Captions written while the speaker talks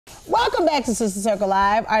Welcome back to Sister Circle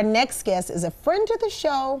Live. Our next guest is a friend to the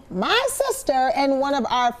show, my sister, and one of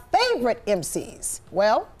our favorite MCs.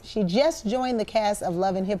 Well, she just joined the cast of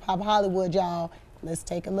Love and Hip Hop Hollywood, y'all. Let's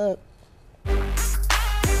take a look.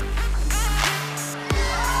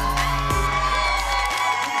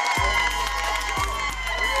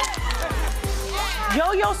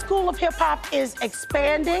 Yo-Yo School of Hip Hop is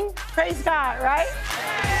expanding. Praise God, right?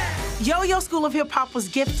 Yo-Yo School of Hip Hop was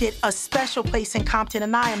gifted a special place in Compton,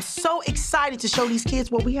 and I am so excited to show these kids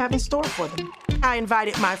what we have in store for them. I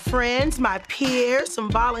invited my friends, my peers, some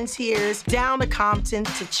volunteers down to Compton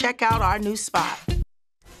to check out our new spot.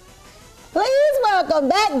 Please welcome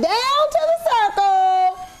back down to the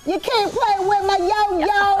circle. You can't play with my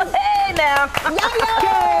yo-yo. Hey now. Yo-yo.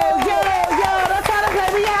 Yo, don't try to play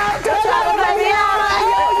me out. Don't try to play me out.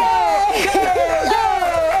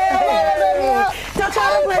 Don't try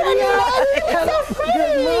to play me out. So pretty.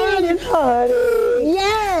 Good morning, honey.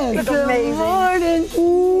 Yes. It's amazing. Good morning.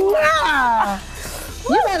 Wow.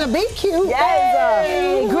 You better be cute.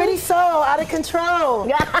 Hey, gritty soul, out of control.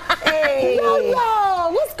 Hey.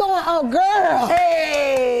 Yo, what's going on, girl?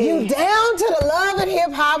 Hey. You down to the Love and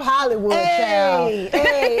Hip Hop Hollywood, child.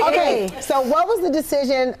 Hey. Okay, so what was the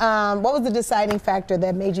decision, what was the deciding factor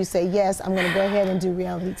that made you say, yes, I'm going to go ahead and do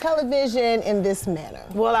reality television in this manner?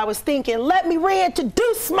 Well, I was thinking, let me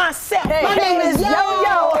reintroduce myself. Hey. My name is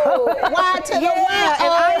Yo-Yo. Why to the Yeah,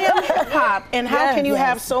 and I am hip-hop. And how can you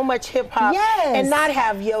have so much hip-hop and not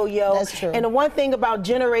have Yo-Yo? That's true. And the one thing about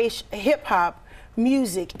generation hip-hop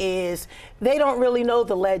music is they don't really know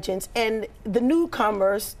the legends, and the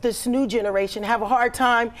newcomers, this new generation, have a hard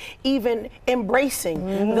time even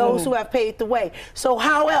embracing those who have paved the way. So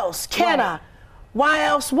how else can I? Why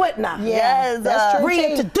else wouldn't I? Yes, that's true.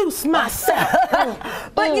 Reintroduce myself.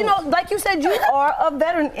 But you know, like you said, you are a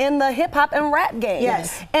veteran in the hip hop and rap game.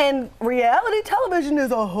 Yes. And reality television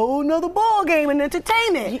is a whole nother ball game in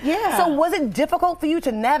entertainment. Yeah. So was it difficult for you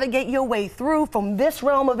to navigate your way through from this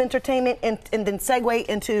realm of entertainment and then segue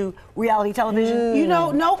into reality television? You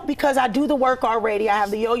know, no, because I do the work already. I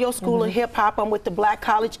have the Yo-Yo School of Hip Hop. I'm with the Black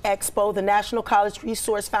College Expo, the National College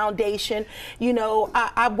Resource Foundation. You know,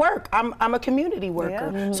 I work. I'm a community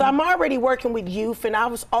worker. Yeah. So I'm already working with youth, and I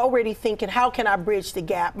was already thinking, how can I bridge the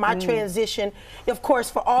gap? My transition, of course,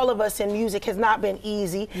 for all of us in music has not been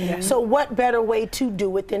easy. So what better way to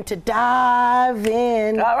do it than to dive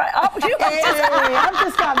in? All right. Oh, I've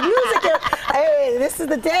just got music. Hey, this is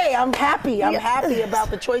the day. I'm happy. I'm happy about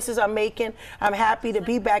the choices I'm making. I'm happy to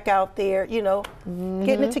be back out there, you know,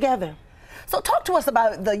 getting it together. So talk to us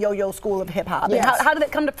about the Yo-Yo School of Hip Hop. Yes. How did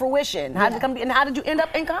it come to fruition? How did it come, and how did you end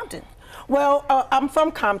up in Compton? Well, I'm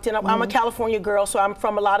from Compton. I'm a California girl, so I'm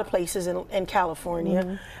from a lot of places in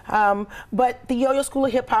California. But the Yo-Yo School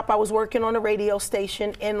of Hip Hop, I was working on a radio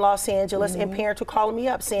station in Los Angeles, and parents were calling me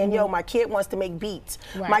up saying, yo, my kid wants to make beats.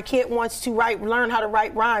 My kid wants to learn how to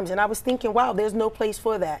write rhymes. And I was thinking, wow, there's no place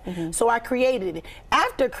for that. So I created it.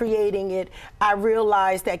 After creating it, I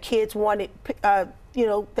realized that kids wanted, you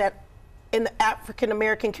know, that in the African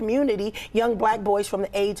American community, young black boys from the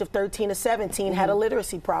age of 13 to 17 had a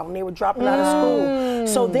literacy problem. They were dropping out of school.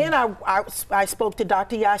 So then I spoke to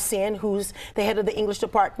Dr. Yasin, who's the head of the English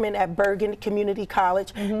department at Bergen Community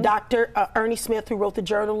College, Dr. Ernie Smith, who wrote the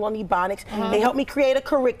Journal on Ebonics. They helped me create a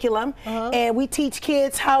curriculum, and we teach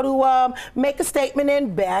kids how to make a statement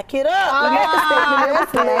and back it up. Make a statement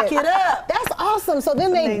and back it up. That's awesome. So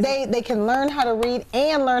then they can learn how to read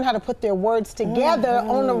and learn how to put their words together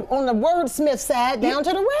on the wordsmith side down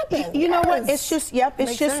to the rapping. You know what? It's just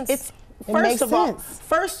it's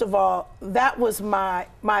first of all, that was my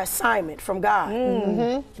assignment from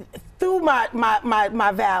God. Through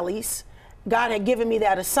my valleys, God had given me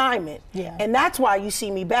that assignment. And that's why you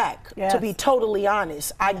see me back. To be totally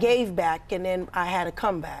honest, I gave back, and then I had to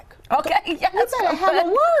come back. Okay. Yes. You better have a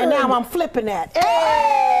word. And now I'm flipping that.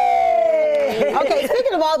 Hey! Okay,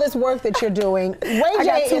 speaking of all this work that you're doing, Ray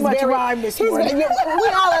J is very, we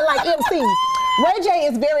all are like MCs. Ray J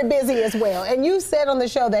is very busy as well, and you said on the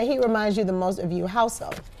show that he reminds you the most of you. How so?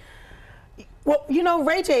 Well, you know,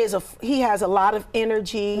 Ray J he has a lot of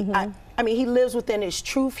energy. I mean, he lives within his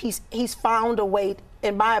truth. He's found a way,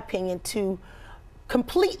 in my opinion, to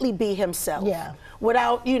completely be himself.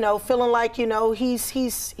 Without, you know, feeling like, you know, he's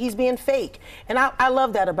being fake. And I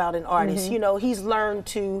love that about an artist. You know, he's learned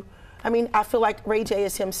to, I mean, I feel like Ray J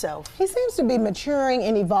is himself. He seems to be maturing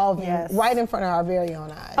and evolving right in front of our very own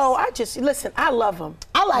eyes. Oh, listen, I love him.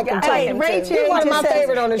 I like him too. Hey, Ray J is one of my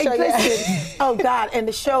favorite on the show. Oh God, and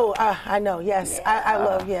the show, I know, yes. I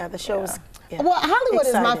love, the show is. Yeah. Well, Hollywood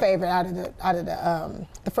is my favorite out of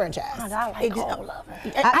the franchise. I like all of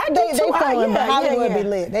it. They fun, but Hollywood be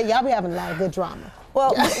lit. Y'all be having a lot of good drama.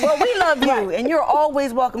 Well, we love you, and you're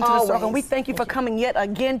always welcome to the circle. And we thank you for coming yet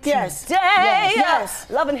again today. Yes.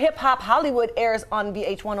 Love and Hip Hop Hollywood airs on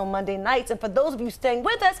VH1 on Monday nights. And for those of you staying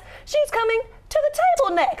with us, she's coming to the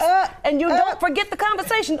table next. And you don't forget the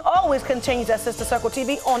conversation always continues at Sister Circle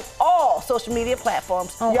TV on all social media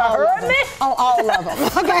platforms. On you all heard of me? On all of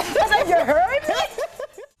them. Okay. I said, you heard me?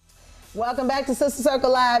 Welcome back to Sister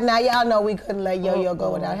Circle Live. Now, y'all know we couldn't let Yo-Yo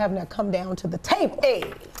go without having her come down to the table. Hey.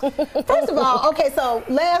 First of all, okay, so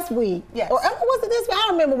last week, yes. or was it this week? I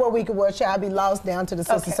don't remember what week it was, child. I'll be lost down to the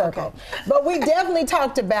Sister Circle. Okay. But we definitely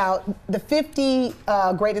talked about the 50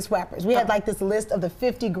 greatest rappers. We had like this list of the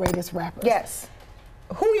 50 greatest rappers. Yes.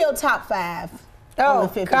 Who are your top 5?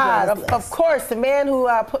 Oh, God, of course. The man who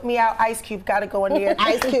put me out, Ice Cube, got to go in there.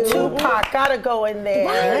 Ice Cube. Tupac, got to go in there.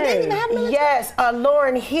 Right. They even have yes,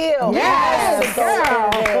 Lauryn Hill has to go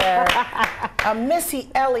in there.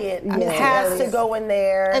 Missy Elliott has to go in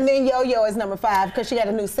there. And then Yo-Yo is number 5 because she got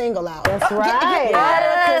a new single out. That's right. Out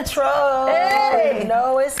of control. Hey. You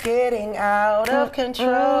know it's getting out of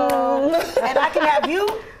control. And I can have you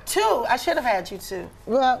too. I should have had you too.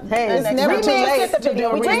 Well, hey, it's never too late to do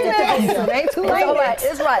a remix. It ain't too late. All right,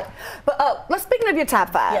 it's right. But let's speaking of your top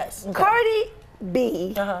 5. Yes. Okay. Cardi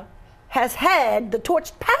B has had the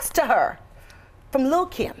torch passed to her from Lil'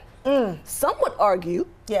 Kim. Some would argue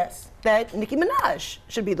that Nicki Minaj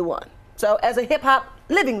should be the one. So as a hip hop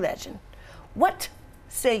living legend, what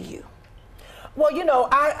say you? Well, you know,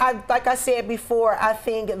 I like I said before, I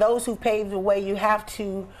think those who paved the way, you have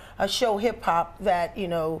to show hip hop that, you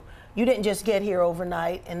know, you didn't just get here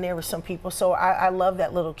overnight, and there were some people. So I love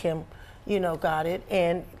that Lil' Kim, you know, got it.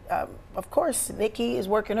 And of course, Nicki is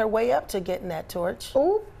working her way up to getting that torch.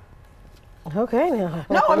 Ooh. Okay now.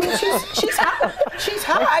 No, I mean she's hot. She's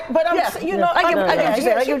hot, but you know, I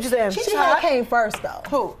get what you're saying. She came first though.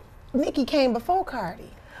 Who? Nicki came before Cardi.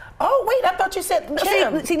 Oh wait, I thought you said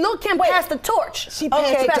Kim. See, Lil' Kim passed the torch. She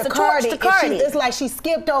passed the torch to Cardi. It's like she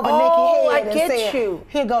skipped over Nicki head and said,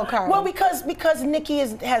 "Here go Cardi." Well, because Nicki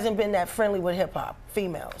hasn't been that friendly with hip hop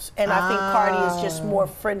females, and I think Cardi is just more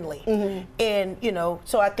friendly, and you know,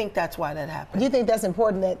 so I think that's why that happened. Do you think that's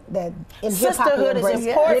important that in hip hop sisterhood is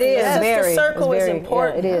important? It is. Sister circle is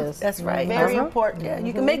important. Yeah, it is. That's right. Very important. Yeah,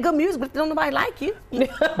 you can make good music, but if don't nobody like you, then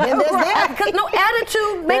there's that. Because no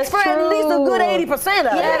attitude makes for at least a good 80%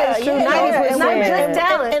 of it. Yeah, That's true. 90%. Not just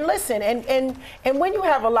talent. And listen, and when you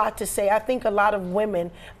have a lot to say, I think a lot of women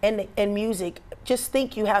in music just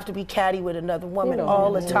think you have to be catty with another woman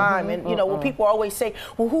all the time. And you know, when people always say,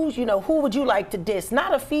 well, who would you like to diss?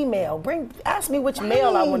 Not a female. Ask me which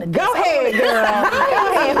male I want to diss. Go ahead, girl.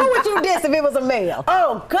 Go ahead. Who would you diss if it was a male?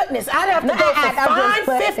 Oh goodness, I'd have to go for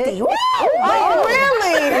 550. Oh,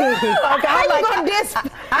 really? Okay, how you gonna diss?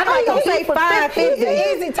 I'd like to say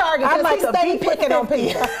 550. Easy target. I'd like to stay picking on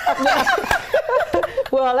people.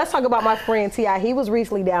 Well, let's talk about my friend T.I. He was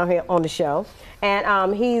recently down here on the show,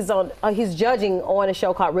 and he's judging on a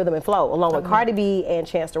show called Rhythm and Flow, along with Cardi B and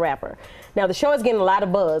Chance the Rapper. Now, the show is getting a lot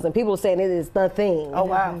of buzz, and people are saying it is the thing. Oh,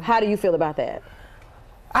 wow. How do you feel about that?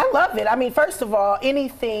 I love it. I mean, first of all,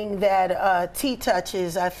 anything that T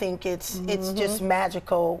touches, I think it's just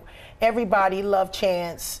magical. Everybody loved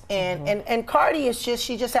Chance, and Cardi is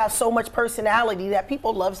she just has so much personality that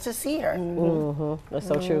people loves to see her. That's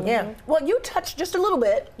so true. Yeah. Well, you touched just a little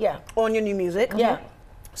bit on your new music. Yeah.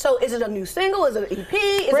 So is it a new single? Is it an EP?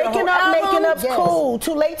 Is Breaking it a up, whole making album? up's cool.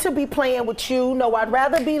 Too late to be playing with you. No, I'd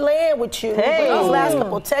rather be laying with you. Hey. But those last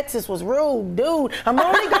couple of texts was rude, dude. I'm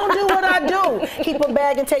only gonna do what I do. Keep a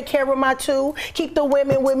bag and take care of my two. Keep the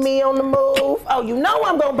women with me on the move. Oh, you know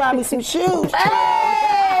I'm gonna buy me some shoes.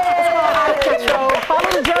 Hey! Out of control.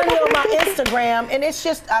 Follow the journey on my Instagram, and it's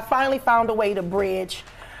just I finally found a way to bridge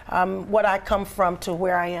what I come from to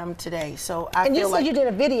where I am today. So I And feel you said you did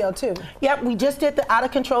a video too. Yep, we just did the Out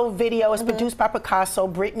of Control video. It's produced by Picasso,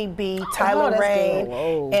 Brittany B, Tyler Rain,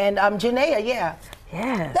 and Janaea. Yeah.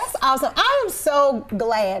 Yes. That's awesome. I am so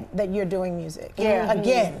glad that you're doing music. Yeah.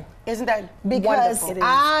 Again. Isn't that Because wonderful?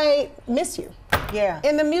 I miss you. Yeah.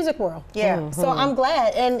 In the music world. Yeah. So I'm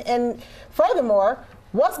glad. And furthermore,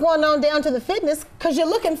 what's going on down to the fitness? Because you're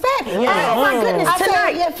looking fabulous. Oh my goodness, I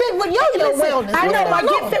tonight. said, fit with Yo-Yo wellness. I know, I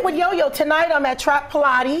get fit with Yo-Yo. Tonight I'm at Trap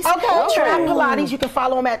Pilates. Okay. Trap Pilates. You can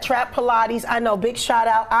follow him at Trap Pilates. I know, big shout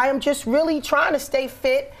out. I am just really trying to stay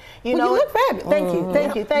fit. You know, you look fabulous.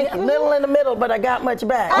 Thank you. Little in the middle, but I got much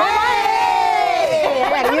back.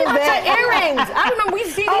 Tell me about your earrings. I remember we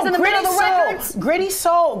see these in the middle of the records. Gritty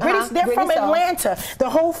Soul. They're Gritty from Soul. Atlanta. The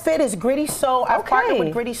whole fit is Gritty Soul. I've partnered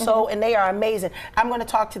with Gritty Soul, and they are amazing. I'm going to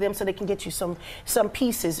talk to them so they can get you some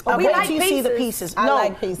pieces. we Wait like till you see the pieces. pieces. I No,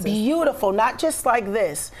 like pieces. beautiful. Not just like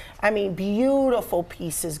this. I mean, beautiful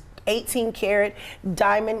pieces. 18 karat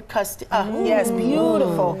diamond custom. Yes,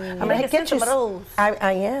 beautiful. I'm gonna get you some of those.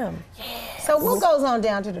 I am. Yes. So what goes on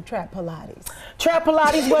down to the trap Pilates? Trap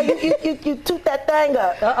Pilates, well, you toot that thing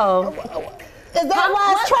up. Is that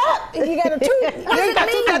why it's trap? You gotta toot. You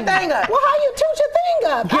gotta toot that thing up. Well, how you toot your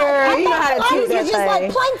thing up? Girl, you know how to toot that It's just like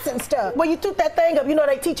planks and stuff. Well, you toot that thing up. You know,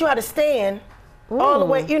 they teach you how to stand. All the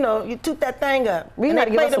way, you know, you toot that thing up. We and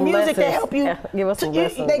gotta they play the music to help you. Give us some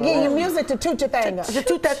lessons. They give you music to toot your thing up. To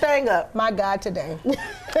toot that thing up. My God, today.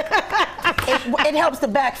 It helps the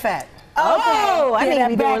back fat. Oh, I need to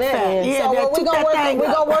be doing that. Yeah, so we're gonna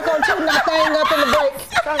work on tooting that thing up in the break.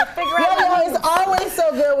 Trying to figure out. Yo-Yo, it's always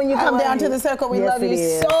so good when you come down to the circle. We love you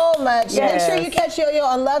so much. Make sure you catch Yo-Yo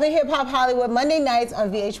on Love and Hip Hop Hollywood Monday nights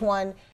on VH1.